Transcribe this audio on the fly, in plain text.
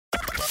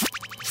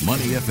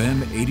Money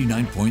FM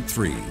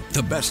 89.3,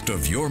 the best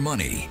of your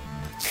money.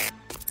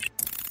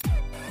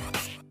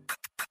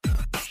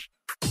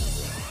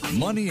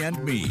 Money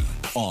and Me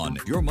on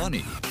Your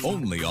Money,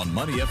 only on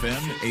Money FM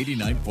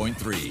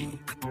 89.3.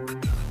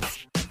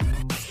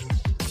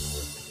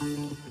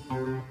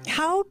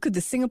 How could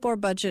the Singapore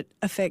budget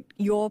affect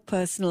your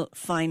personal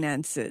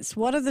finances?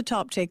 What are the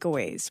top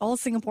takeaways? All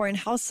Singaporean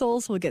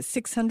households will get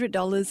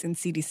 $600 in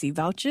CDC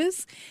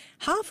vouchers,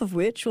 half of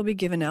which will be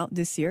given out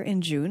this year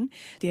in June.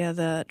 The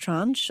other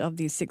tranche of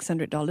these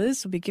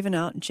 $600 will be given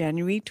out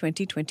January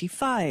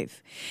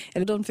 2025.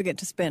 And don't forget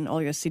to spend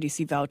all your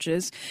CDC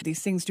vouchers.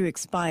 These things do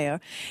expire.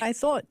 I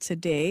thought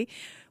today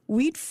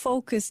we'd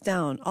focus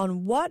down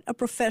on what a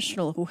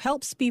professional who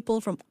helps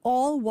people from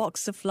all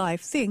walks of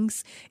life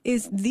thinks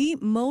is the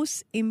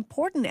most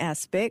important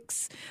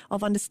aspects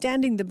of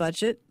understanding the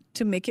budget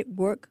to make it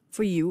work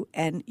for you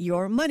and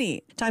your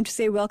money. Time to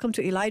say welcome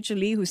to Elijah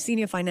Lee, who's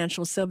Senior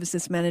Financial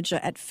Services Manager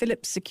at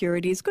Philips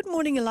Securities. Good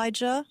morning,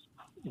 Elijah.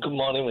 Good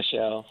morning,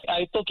 Michelle.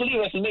 I totally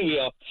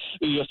resonate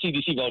with your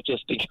CDC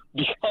vouchers thing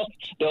because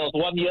there was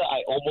 1 year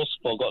I almost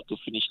forgot to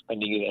finish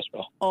spending it as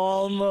well.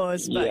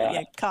 Almost, but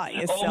you caught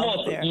yourself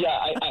almost, there. Yeah,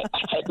 I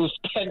had to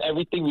spend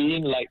everything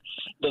within like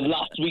the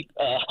last week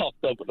of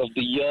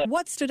the year.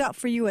 What stood out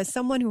for you as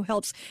someone who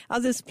helps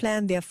others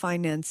plan their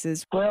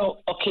finances?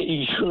 Well, okay,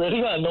 if you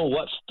really want to know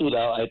what stood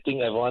out, I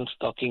think everyone's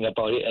talking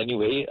about it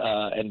anyway,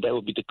 and that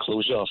would be the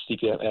closure of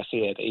CPF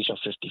SA at the age of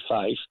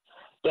 55.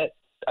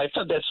 I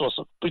felt that was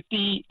a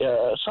pretty,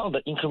 some of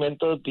the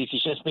incremental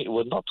decisions made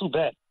were not too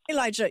bad.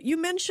 Elijah, you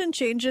mentioned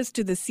changes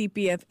to the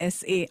CPF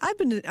SA. I've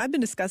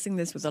been discussing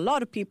this with a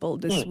lot of people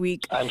this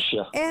week. I'm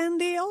sure. And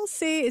they all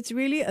say it's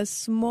really a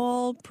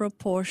small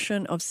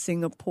proportion of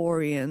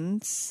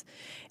Singaporeans.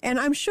 And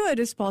I'm sure it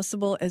is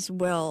possible as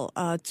well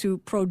to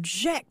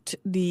project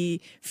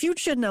the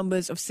future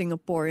numbers of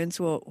Singaporeans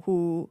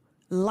who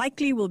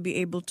likely will be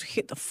able to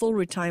hit the full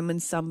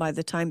retirement sum by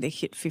the time they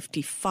hit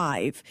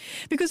 55.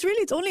 Because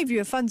really, it's only if you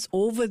have funds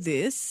over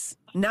this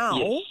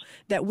now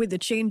that with the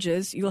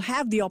changes, you'll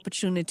have the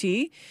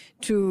opportunity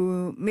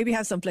to maybe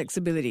have some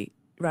flexibility,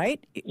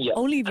 right? Yeah,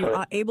 only if you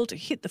are able to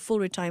hit the full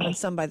retirement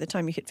sum by the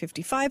time you hit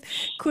 55,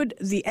 could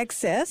the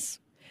excess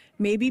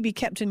maybe be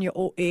kept in your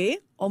OA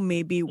or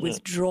maybe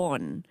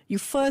withdrawn. You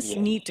first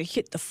need to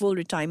hit the full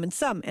retirement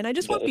sum. And I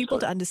just want people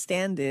to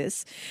understand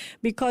this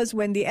because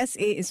when the SA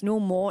is no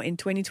more in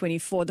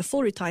 2024, the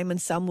full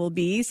retirement sum will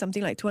be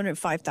something like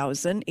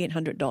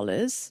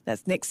 $205,800.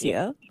 That's next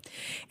year.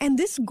 And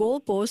this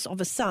goalpost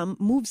of a sum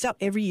moves up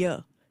every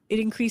year. It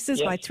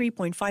increases by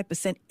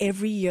 3.5%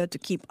 every year to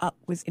keep up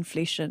with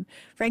inflation.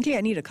 Frankly,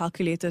 I need a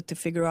calculator to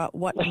figure out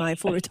what my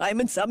full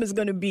retirement sum is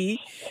going to be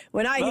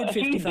when I hit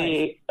 55.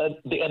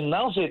 They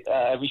announce it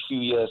every few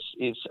years.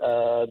 It's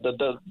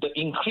the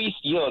increase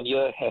year on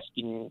year has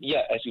been,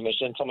 as you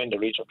mentioned, somewhere in the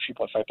range of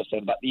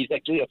 3.5%. But it's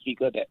actually a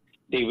figure that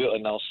they will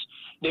announce.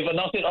 They've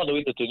announced it all the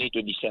way to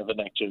 2027,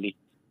 actually.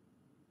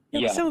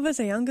 Yeah, but some of us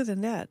are younger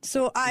than that.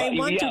 So I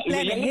want to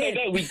plan ahead.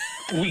 We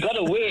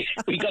gotta wait.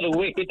 We gotta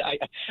wait.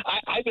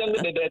 I'm younger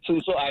than that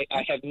too, so I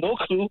have no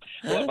clue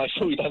what my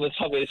full retirement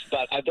sum is,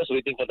 but I'm just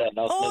waiting for the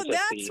announcement. Oh,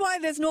 that's why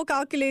there's no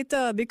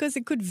calculator, because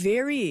it could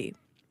vary.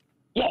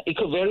 Yeah, it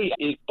could vary.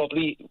 It's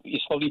probably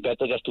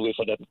better just to wait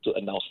for them to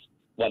announce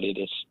what it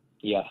is.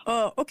 Yeah.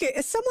 Oh, okay.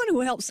 As someone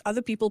who helps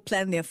other people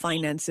plan their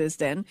finances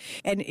then,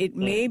 and it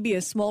may be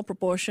a small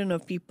proportion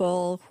of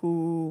people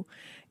who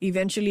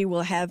eventually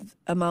will have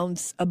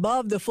amounts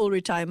above the full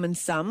retirement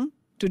sum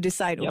to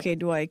decide, okay,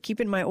 do I keep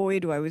in my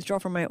OA? Do I withdraw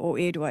from my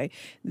OA?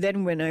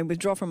 Then when I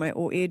withdraw from my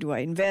OA, do I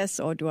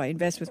invest or do I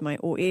invest with my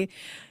OA?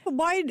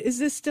 Why is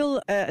this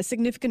still a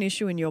significant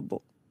issue in your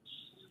book?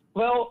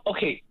 Well,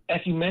 okay,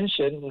 as you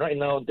mentioned, right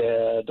now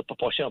the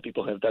proportion of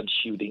people who have done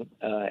shielding,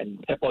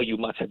 and therefore you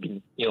must have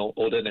been,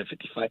 older than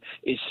 55,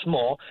 is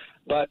small.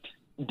 But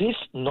this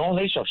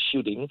knowledge of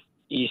shielding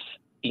is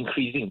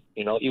increasing.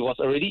 It was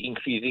already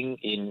increasing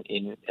in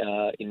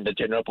the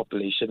general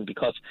population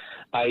because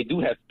I do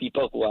have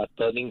people who are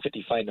turning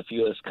 55 in a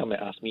few years come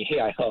and ask me,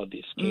 hey, I heard of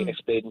this. Can you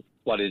explain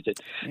what is it?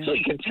 Yeah. So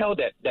you can tell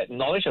that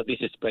knowledge of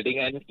this is spreading,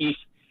 and if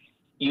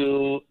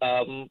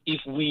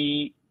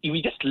we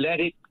just let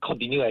it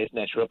continue at its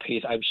natural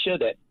pace, I'm sure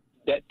that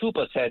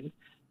 2%,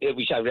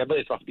 which I remember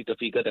is roughly the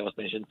figure that was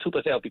mentioned,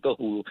 2% of people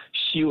who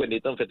shield when they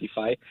turn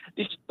 55,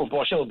 this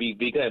proportion will be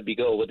bigger and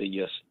bigger over the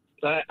years.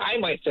 I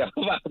myself,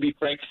 I'll be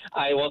frank,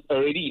 I was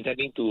already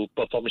intending to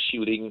perform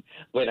shielding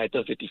when I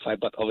turned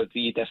 55, but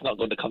obviously that's not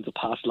going to come to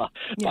pass. Yeah.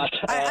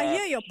 But, I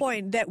hear your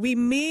point that we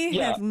may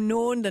have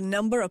known the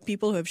number of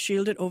people who have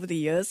shielded over the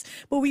years,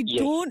 but we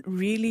don't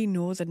really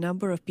know the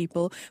number of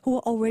people who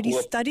are already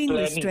studying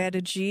the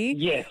strategy,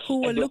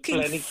 who are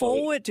looking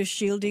forward to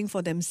shielding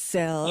for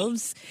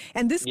themselves.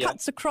 And this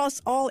cuts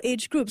across all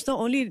age groups, not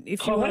only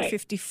if you were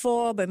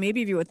 54, but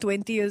maybe if you were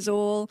 20 years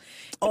old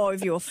or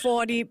if you were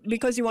 40,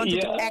 because you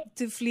wanted to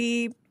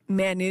actively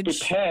manage.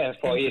 Prepare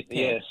for it,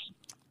 yes.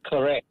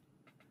 Correct.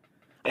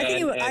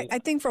 I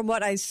think from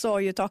what I saw,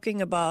 you're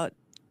talking about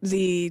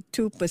the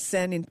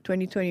 2% in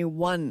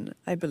 2021,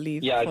 I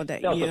believe, Yeah, for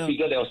that was year. the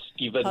figure that was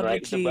given,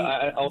 Publicly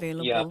right?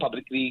 available. Yeah,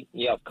 publicly,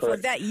 yeah, correct.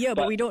 For that year,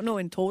 but we don't know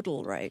in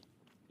total, right?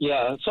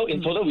 Yeah, so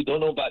in total we don't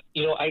know, but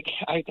I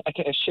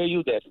can assure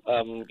you that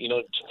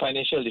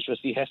financial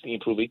literacy has been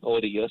improving over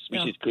the years,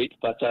 which is great.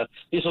 But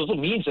this also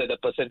means that the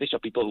percentage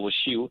of people who will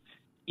shield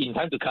in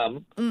time to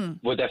come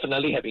will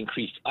definitely have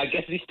increased. I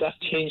guess this does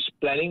change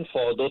planning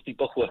for those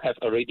people who have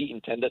already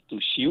intended to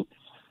shield.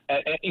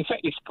 And in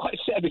fact, it's quite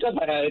sad because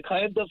my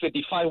client turned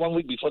 55 1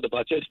 week before the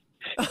budget,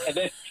 and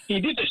then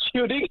he did the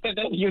shielding, and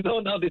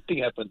then now this thing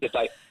happened. It's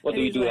like, what do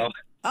we do now?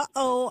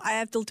 I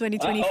have till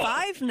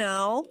 2025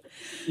 now.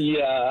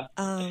 Yeah.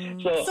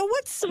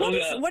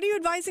 What are you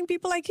advising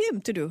people like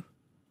him to do?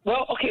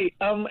 Well, okay.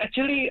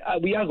 Actually,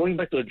 we are going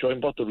back to the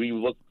drawing board to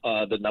rework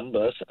the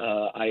numbers.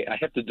 I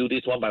have to do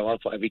this one by one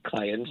for every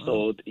client,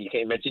 so you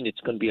can imagine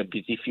it's going to be a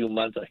busy few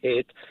months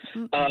ahead.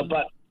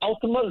 But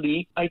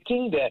ultimately, I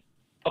think that,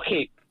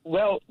 okay,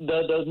 well,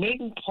 the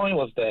main point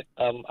was that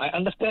I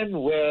understand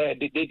where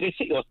they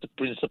say it was the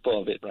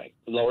principle of it, right?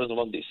 Lawrence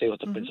Wong, they say it was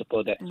the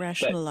principle that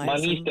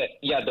rationalizing.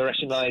 The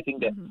rationalizing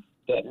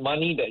that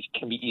money that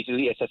can be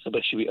easily accessible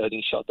should be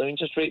earning short-term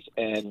interest rates,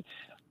 and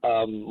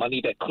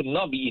money that could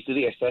not be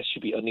easily accessed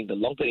should be earning the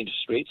long-term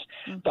interest rates.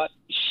 But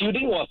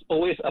shielding was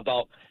always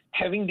about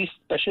having this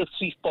special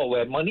sweet spot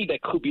where money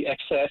that could be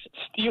accessed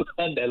still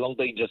earn that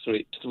long-term interest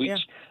rates, which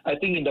I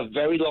think in the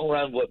very long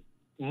run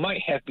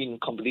might have been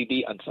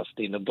completely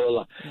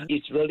unsustainable.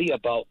 It's really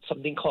about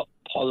something called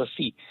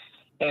policy.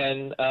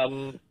 And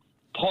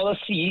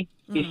policy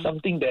is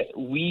something that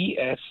we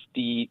as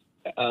the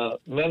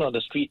men on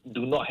the street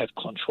do not have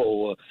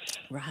control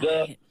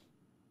over.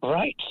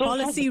 Right. So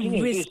policy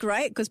risk,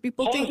 right? Because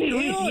people think,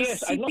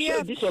 yes, I'm not sure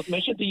if CPF this was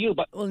mentioned to you,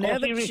 but will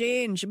never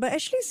change. But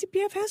actually,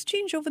 CPF has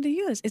changed over the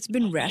years. It's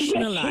been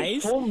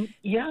rationalized.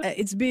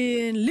 It's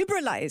been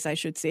liberalized, I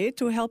should say,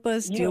 to help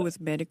us deal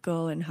with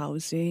medical and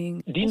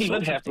housing. Didn't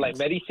even have like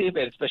Medisave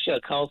and special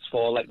accounts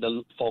for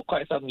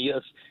quite some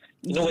years.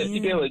 When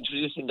CPF was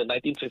introduced in the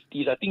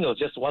 1950s, I think it was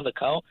just one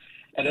account,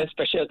 and then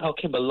special account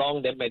came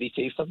along, then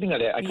Medisave, something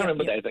like that. I can't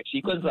remember the exact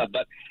sequence,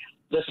 but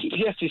the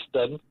CPF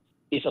system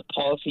is a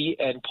policy,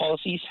 and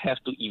policies have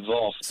to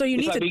evolve. So you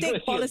need to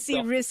take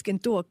policy risk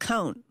into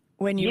account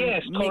when you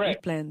make your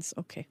plans.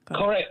 Okay,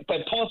 correct.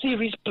 But policy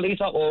risk plays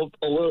out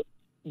over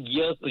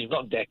years, if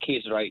not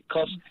decades, right?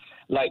 Because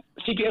like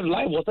CPF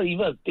Life wasn't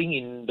even a thing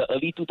in the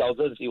early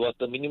 2000s. It was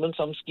the minimum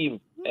sum scheme,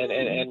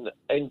 and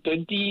I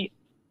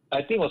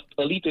think it was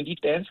early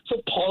 2010s. So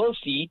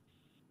policy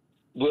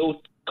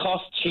will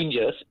cause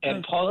changes,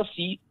 and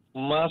policy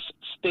must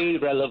stay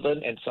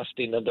relevant and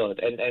sustainable.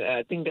 And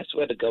I think that's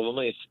where the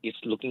government is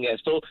looking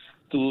at. So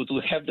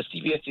to have the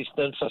CPF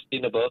system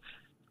sustainable,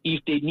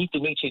 if they need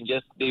to make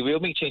changes, they will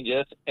make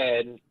changes.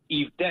 And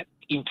if that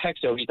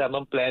impacts your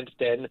retirement plans,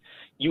 then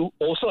you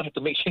also have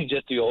to make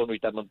changes to your own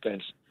retirement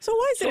plans. So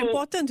why is it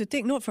important to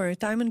take note for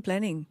retirement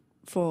planning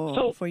for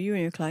you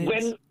and your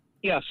clients?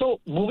 So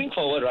moving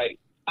forward, right,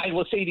 I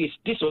will say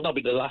this will not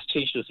be the last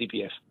change to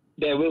CPF.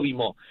 There will be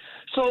more.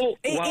 So,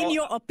 in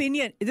your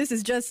opinion, this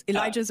is just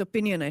Elijah's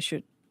opinion, I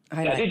should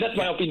highlight. That's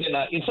my opinion.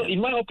 So, in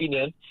my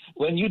opinion,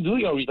 when you do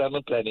your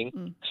retirement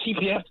planning,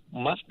 CPF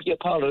must be a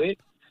part of it,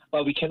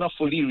 but we cannot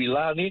fully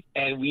rely on it,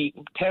 and we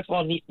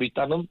therefore need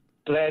retirement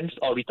plans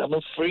or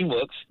retirement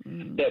frameworks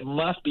that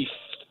must be,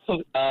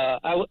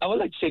 I would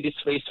like to say this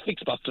phrase,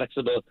 fixed but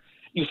flexible.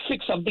 You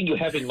fix something you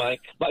have in mind,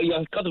 but you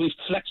have got to be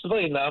flexible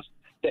enough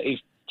that if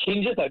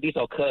changes like this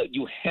occur,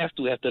 you have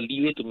to have the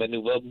leeway to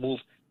maneuver, move,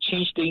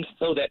 change things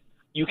so that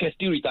you can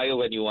still retire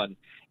when you want.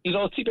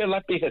 CPF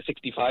Life pays at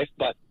 65,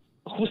 but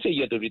who said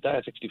you have to retire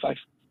at 65?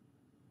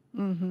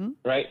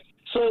 Right?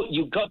 So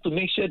you got to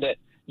make sure that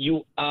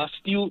you are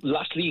still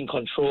largely in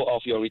control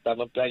of your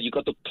retirement plan. You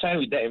got to plan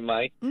with that in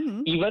mind.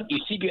 Even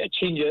if CPF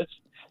changes,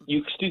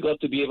 you still got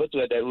to be able to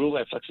have that room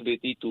and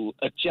flexibility to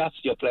adjust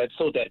your plan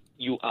so that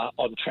you are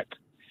on track.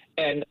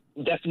 And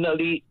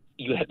definitely,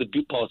 you have to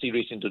build policy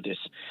risk into this.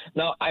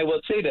 Now, I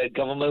would say that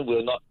government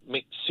will not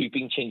make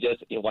sweeping changes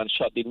in one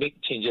shot. They make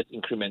changes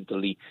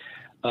incrementally.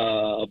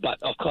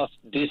 But, of course,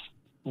 this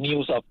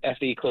news of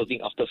FA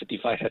closing after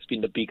 55 has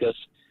been the biggest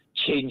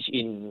change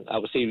in, I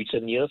would say,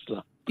 recent years.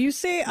 You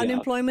say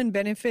unemployment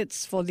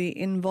benefits for the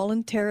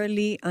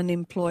involuntarily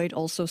unemployed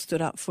also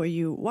stood up for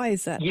you. Why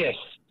is that? Yes.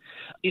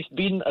 It's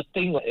been a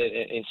thing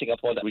in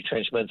Singapore, the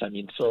retrenchments.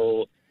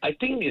 So I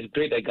think it's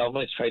great that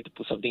government is trying to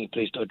put something in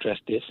place to address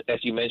this. As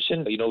you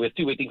mentioned, we're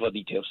still waiting for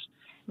details,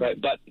 right?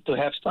 But to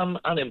have some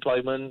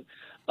unemployment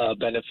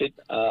benefit,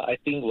 I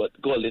think would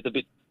go a little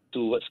bit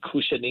towards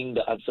cushioning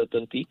the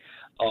uncertainty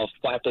of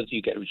what happens if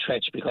you get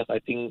retrenched, because I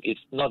think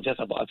it's not just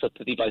about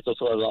uncertainty, but it's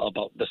also a lot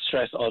about the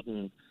stress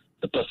on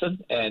the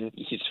person and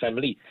his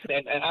family.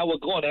 And I will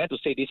go on air to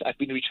say this, I've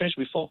been retrenched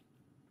before,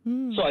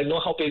 so I know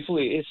how painful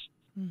it is.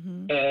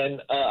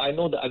 And I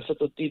know the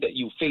uncertainty that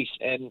you face,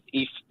 and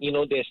if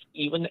there's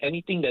even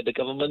anything that the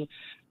government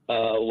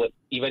would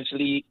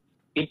eventually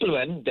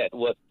implement that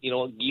would,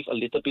 give a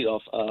little bit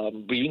of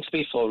breathing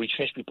space for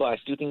retrenched people, I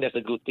still think that's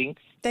a good thing.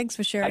 Thanks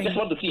for I sharing. just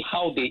want to see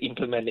how they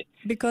implement it.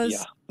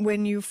 Because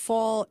when you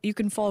fall, you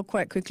can fall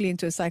quite quickly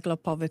into a cycle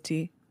of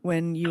poverty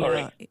when you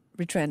Correct. are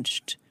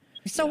retrenched.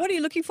 So what are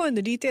you looking for in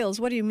the details?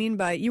 What do you mean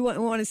by you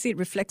want to see it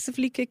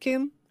reflexively kick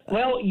in?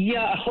 Well,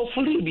 yeah,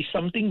 hopefully it'll be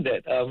something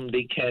that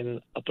they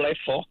can apply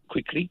for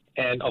quickly.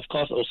 And of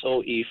course,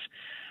 also if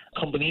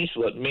companies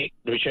would make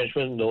the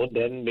retrenchment known,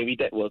 then maybe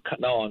that will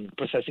cut down on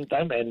processing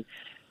time. And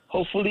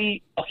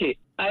hopefully,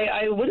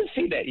 I wouldn't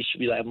say that it should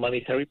be like a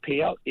monetary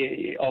payout.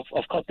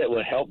 Of course, that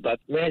will help, but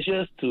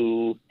measures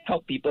to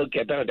help people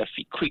get back on their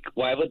feet quick,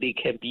 whatever they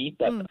can be.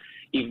 But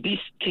if this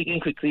kick in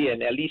quickly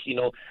and at least,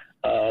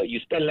 you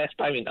spend less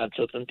time in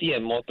uncertainty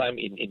and more time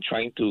in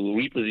trying to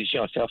reposition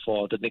yourself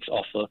for the next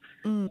offer.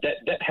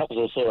 That helps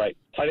also, right?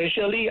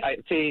 Financially,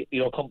 I'd say,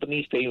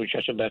 companies paying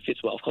retrenchment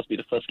benefits will, of course, be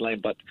the first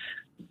line, but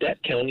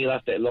that can only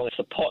last that long.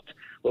 Support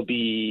will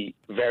be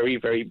very,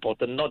 very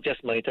important, not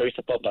just monetary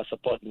support, but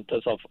support in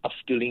terms of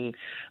upskilling,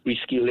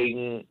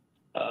 reskilling,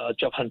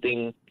 job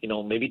hunting.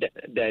 Maybe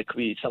there could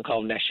be some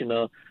kind of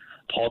national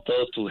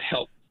portal to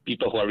help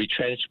people who are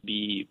retrenched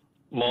be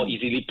more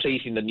easily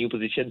placed in the new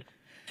position.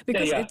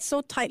 Because it's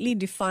so tightly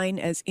defined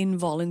as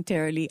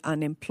involuntarily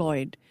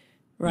unemployed,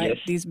 right? Yes.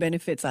 These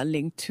benefits are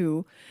linked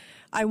to.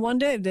 I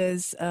wonder if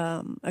there's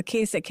a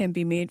case that can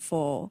be made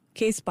for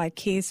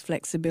case-by-case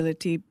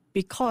flexibility,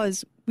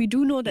 because we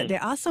do know that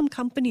there are some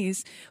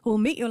companies who will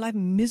make your life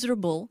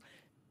miserable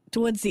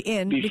towards the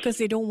end because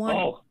they don't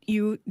want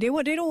you. They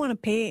don't want to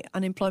pay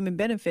unemployment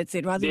benefits.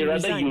 They'd rather you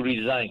resign. You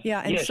resign.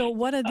 Yeah, and so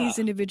what are these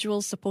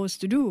individuals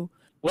supposed to do?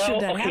 Well,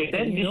 should that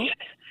happen?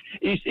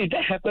 If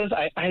that happens,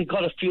 I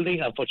got a feeling,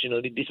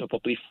 unfortunately, this will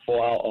probably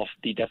fall out of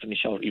the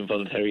definition of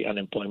involuntary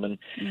unemployment.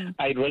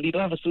 I really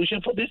don't have a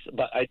solution for this,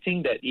 but I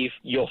think that if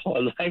your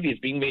life is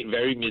being made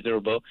very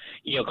miserable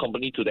in your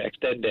company to the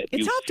extent that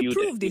it's hard to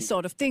prove these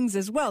sort of things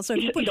as well. So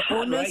if you put the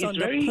onus on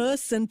the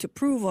person to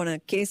prove on a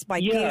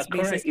case-by-case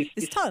basis,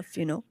 it's tough,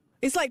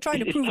 It's like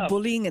trying to prove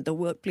bullying at the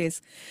workplace.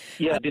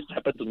 Yeah, this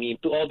happened to me.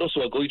 To all those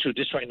who are going through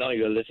this right now,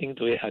 you're listening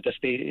to it, just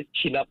stay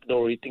chin up,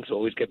 don't worry, things will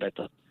always get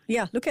better.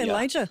 Yeah, look at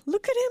Elijah.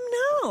 Look at him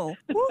now.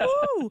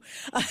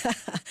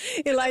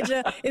 Woohoo!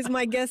 Elijah is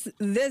my guest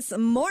this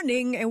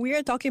morning, and we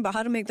are talking about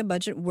how to make the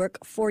budget work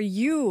for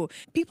you.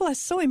 People are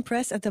so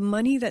impressed at the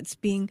money that's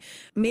being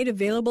made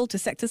available to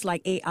sectors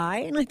like AI,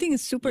 and I think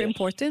it's super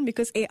important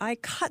because AI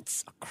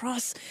cuts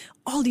across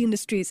all the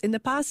industries. In the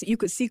past, you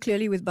could see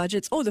clearly with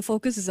budgets, the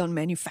focus is on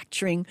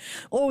manufacturing,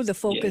 the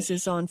focus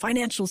is on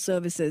financial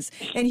services.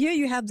 And here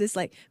you have this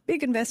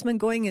big investment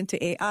going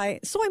into AI.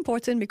 So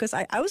important because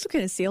I was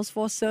looking at a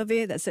Salesforce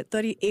survey that said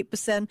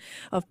 38%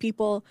 of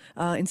people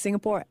in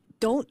Singapore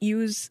don't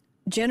use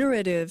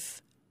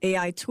generative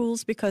AI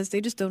tools because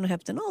they just don't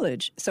have the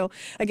knowledge. So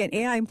again,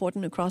 AI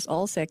important across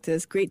all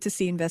sectors. Great to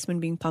see investment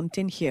being pumped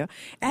in here.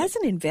 As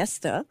an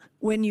investor,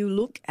 when you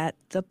look at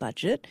the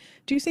budget,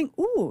 do you think,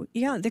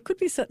 there could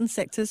be certain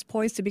sectors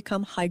poised to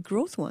become high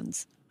growth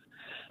ones?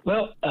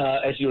 Well,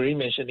 as you already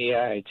mentioned,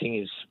 AI, I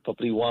think, is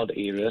probably one of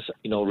the areas,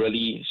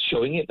 really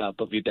showing it up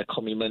with that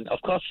commitment.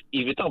 Of course,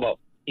 if you talk about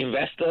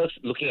investors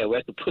looking at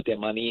where to put their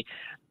money,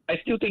 I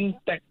still think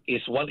tech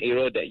is one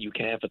area that you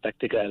can have a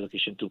tactical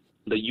allocation to.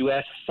 The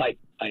US side,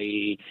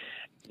 the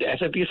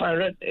S&P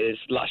 500 is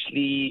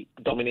largely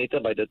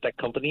dominated by the tech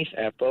companies,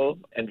 Apple,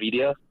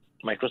 Nvidia,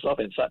 Microsoft,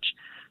 and such.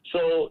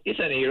 So it's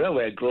an area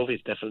where growth is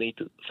definitely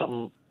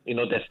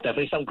there's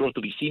definitely some growth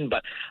to be seen.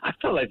 But I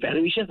felt like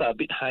valuations are a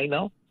bit high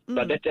now.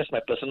 But that's just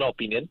my personal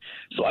opinion.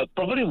 So I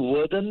probably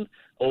wouldn't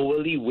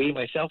overly weigh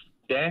myself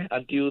there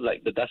until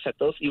the dust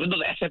settles, even though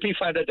the S&P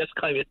 500 just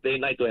climbed yesterday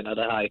night to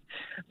another high.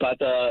 But,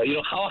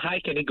 how high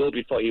can it go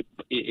before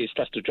it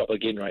starts to drop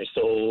again, right?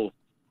 So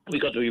we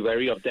got to be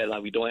wary of that.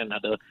 We don't want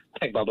another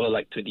tech bubble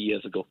like 20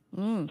 years ago.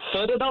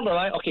 Further down the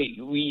line,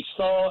 we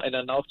saw an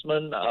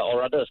announcement, or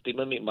rather a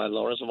statement made by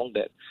Lawrence Wong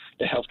that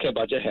the healthcare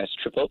budget has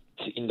tripled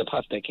in the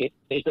past decade.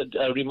 It's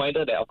a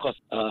reminder that, of course,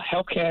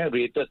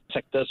 healthcare-related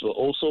sectors will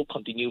also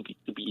continue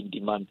to be in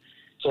demand.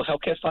 So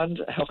healthcare funds,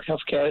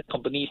 healthcare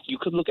companies, you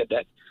could look at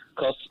that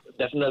because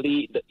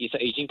definitely it's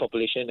an aging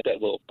population that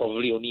will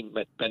probably only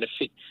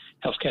benefit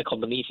healthcare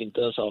companies in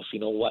terms of,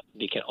 what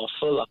they can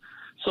offer.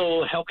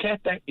 So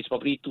healthcare tech is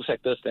probably two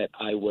sectors that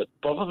I would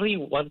probably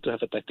want to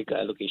have a tactical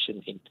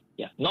allocation in.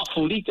 Yeah, not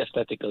fully, just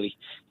tactically.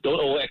 Don't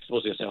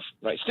overexpose yourself,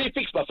 right? Stay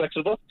fixed but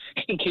flexible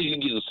in case you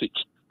need to switch.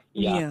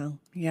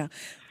 Yeah.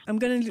 I'm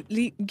going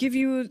to give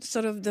you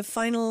sort of the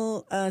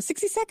final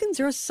 60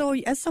 seconds or so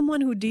as someone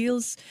who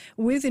deals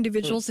with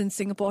individuals in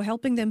Singapore,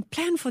 helping them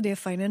plan for their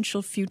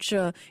financial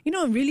future.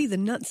 Really the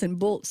nuts and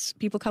bolts.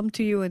 People come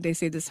to you and they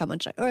say, this is how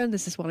much I earn.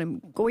 This is what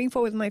I'm going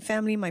for with my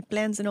family, my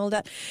plans and all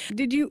that.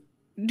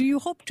 Do you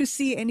hope to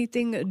see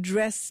anything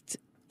addressed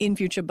in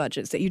future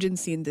budgets that you didn't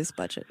see in this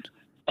budget?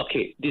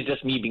 Okay, this is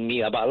just me being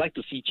me, but I'd like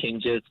to see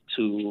changes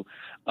to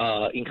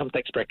income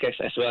tax brackets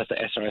as well as the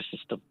SRS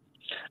system.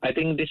 I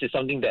think this is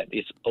something that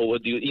is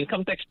overdue.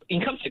 Incomes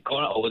have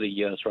gone up over the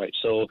years, right?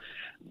 So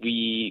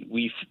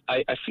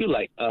I feel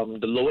like the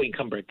lower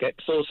income bracket.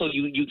 So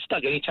you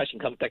start getting charged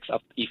income tax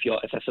up if your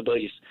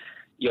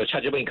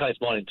chargeable income is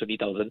more than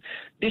 20,000.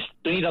 This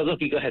 20,000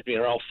 figure has been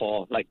around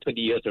for like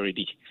 20 years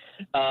already.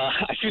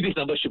 I feel this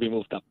number should be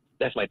moved up.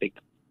 That's my take.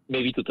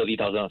 Maybe to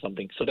 30,000 or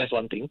something. So that's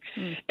one thing.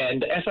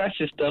 And the SRS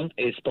system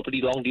is probably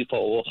long due for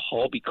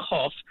overhaul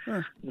because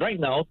right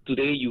now,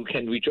 today, you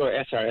can withdraw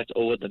SRS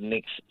over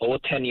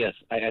 10 years.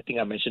 I think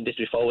I mentioned this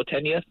before. Over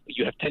 10 years,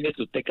 you have 10 years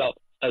to take out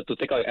your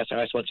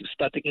SRS. Once you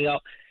start taking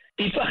out,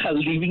 people are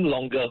living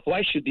longer.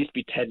 Why should this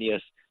be 10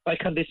 years? Why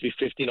can't this be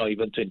 15 or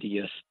even 20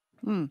 years?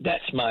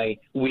 That's my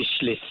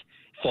wish list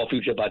for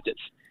future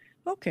budgets.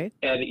 Okay.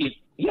 And if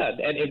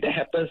that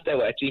happens, that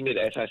will actually make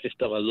the SRS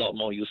system a lot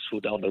more useful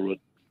down the road.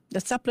 The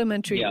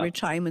supplementary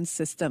retirement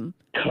system.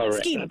 Correct.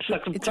 Scheme. It's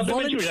Supplementary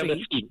voluntary.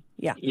 retirement scheme.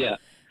 Yeah.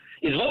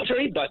 It's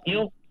voluntary, but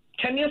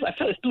 10 years, I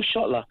felt it's too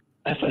short.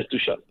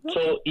 Okay.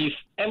 So if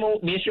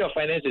Ministry of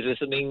Finance is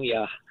listening,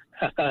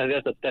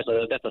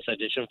 that's a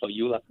suggestion for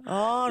you.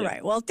 All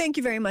right. Well, thank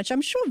you very much.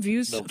 I'm sure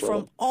views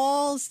from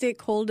all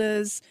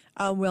stakeholders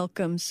are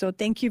welcome. So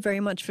thank you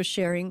very much for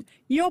sharing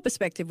your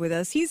perspective with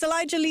us. He's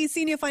Elijah Lee,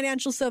 Senior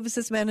Financial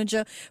Services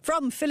Manager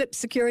from Philips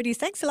Securities.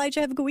 Thanks,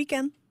 Elijah. Have a good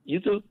weekend. You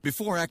too.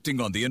 Before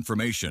acting on the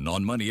information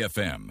on Money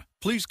FM,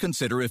 please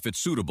consider if it's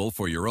suitable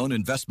for your own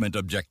investment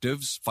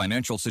objectives,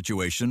 financial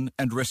situation,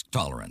 and risk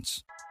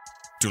tolerance.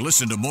 To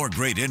listen to more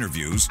great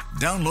interviews,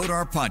 download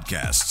our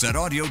podcasts at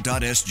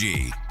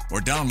audio.sg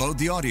or download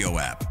the audio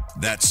app.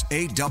 That's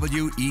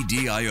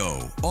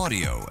AWEDIO,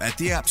 audio at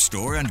the App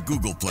Store and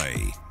Google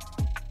Play.